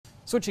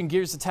Switching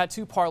gears, the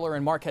tattoo parlor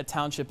in Marquette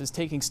Township is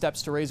taking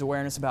steps to raise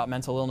awareness about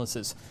mental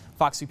illnesses.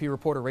 Fox UP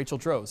reporter Rachel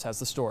Droz has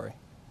the story.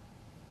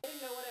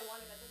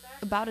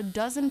 About a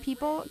dozen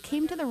people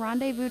came to the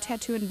Rendezvous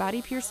Tattoo and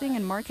Body Piercing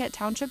in Marquette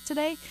Township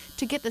today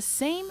to get the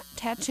same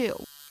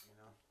tattoo,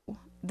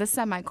 the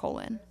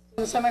semicolon.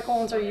 The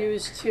semicolons are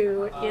used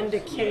to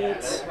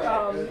indicate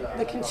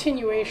the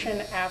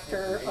continuation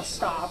after a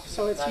stop.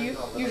 So it's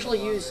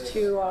usually used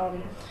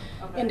to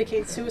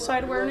indicate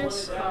suicide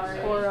awareness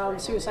or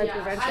suicide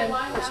prevention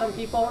for some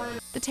people.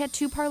 The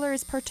tattoo parlor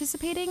is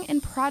participating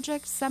in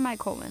Project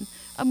Semicolon,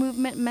 a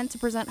movement meant to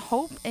present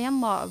hope and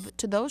love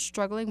to those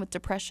struggling with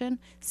depression,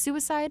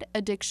 suicide,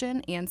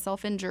 addiction, and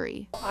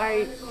self-injury.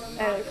 I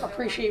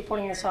appreciate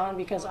putting this on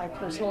because I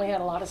personally had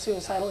a lot of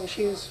suicidal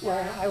issues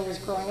when I was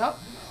growing up.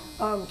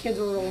 Kids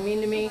were really mean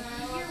to me,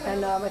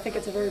 and I think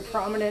it's a very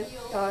prominent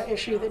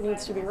issue that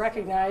needs to be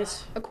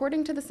recognized.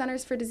 According to the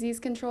Centers for Disease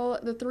Control,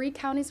 the 3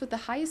 counties with the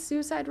highest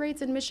suicide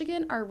rates in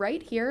Michigan are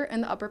right here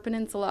in the Upper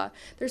Peninsula.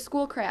 They're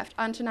Schoolcraft,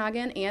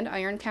 Ontonagon, and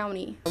Iron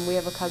County. We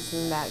have a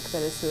cousin that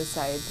committed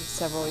suicide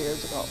several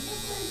years ago.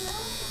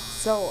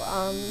 So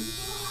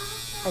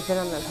I've been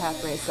on that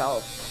path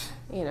myself.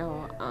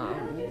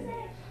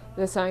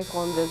 The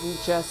semicolon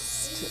doesn't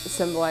just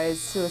symbolize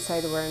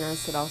suicide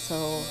awareness, it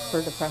also for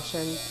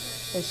depression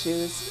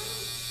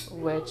issues,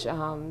 which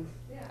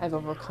I've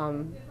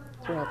overcome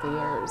throughout the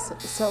years.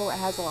 So it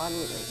has a lot of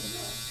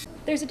meaning.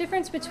 There's a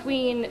difference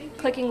between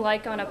clicking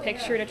like on a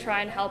picture to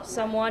try and help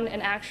someone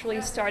and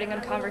actually starting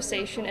a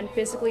conversation and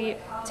physically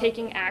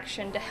taking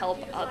action to help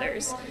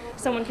others.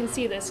 Someone can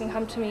see this and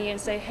come to me and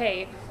say,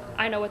 hey,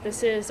 I know what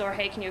this is, or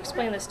hey, can you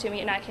explain this to me?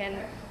 And I can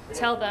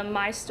tell them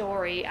my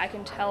story. I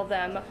can tell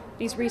them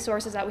these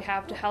resources that we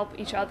have to help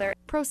each other.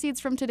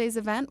 Proceeds from today's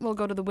event will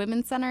go to the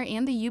Women's Center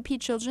and the UP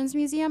Children's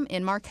Museum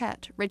in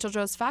Marquette. Rachel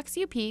Droz, Fox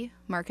UP,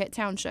 Marquette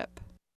Township.